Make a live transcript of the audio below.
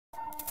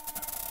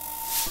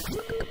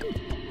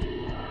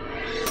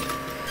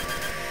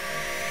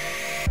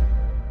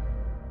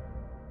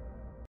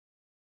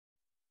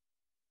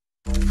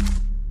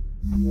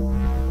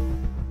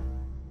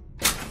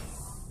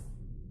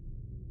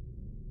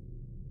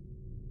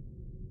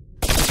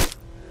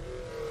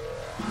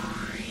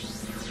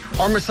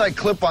Armasight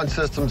clip-on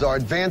systems are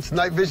advanced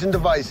night vision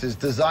devices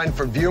designed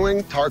for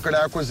viewing, target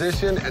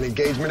acquisition, and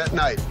engagement at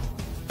night.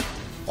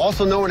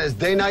 Also known as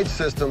day-night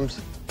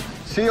systems,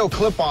 CO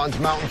clip-ons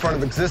mount in front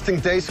of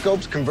existing day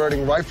scopes,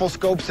 converting rifle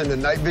scopes into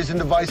night vision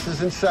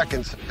devices in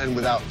seconds and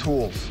without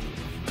tools.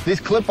 These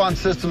clip-on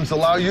systems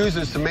allow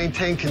users to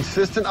maintain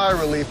consistent eye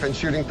relief and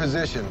shooting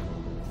position.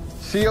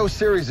 CO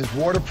series is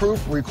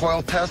waterproof,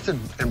 recoil-tested,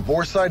 and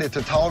bore-sighted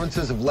to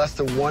tolerances of less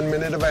than 1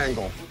 minute of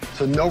angle,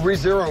 so no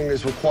re-zeroing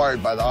is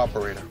required by the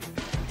operator.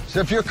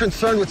 So if you're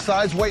concerned with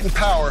size, weight, and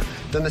power,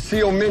 then the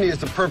CO-MINI is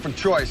the perfect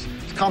choice.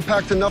 It's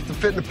compact enough to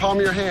fit in the palm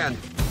of your hand.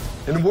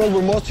 In a world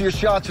where most of your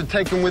shots are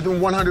taken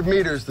within 100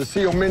 meters, the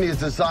CO-MINI is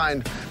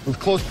designed with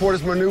close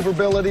quarters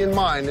maneuverability in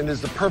mind and is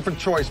the perfect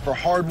choice for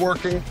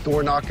hard-working,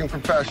 door-knocking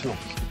professionals.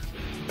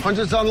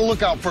 Hunters on the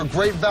lookout for a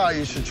great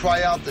value should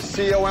try out the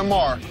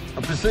CO-MR,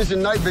 a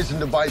precision night vision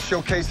device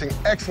showcasing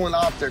excellent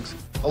optics,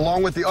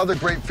 along with the other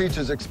great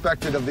features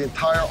expected of the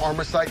entire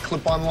Armasight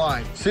clip-on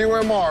line.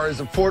 CO-MR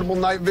is affordable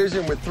night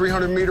vision with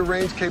 300-meter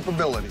range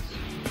capabilities.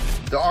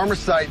 The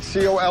Armasight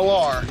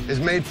CO-LR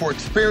is made for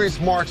experienced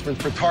marksmen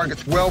for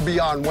targets well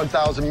beyond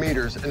 1,000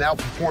 meters and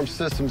outperforms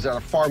systems that are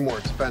far more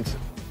expensive.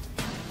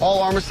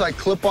 All Armasight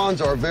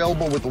clip-ons are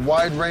available with a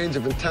wide range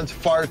of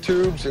intensifier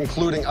tubes,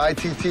 including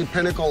ITT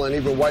Pinnacle and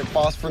even white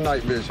phosphor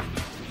night vision.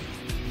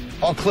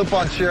 All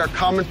clip-ons share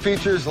common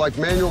features like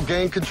manual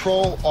gain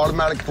control,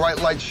 automatic bright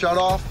light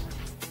shutoff,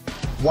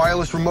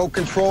 wireless remote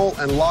control,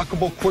 and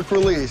lockable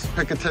quick-release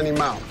Picatinny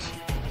mounts.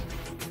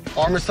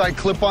 Armasight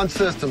clip-on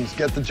systems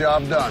get the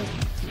job done.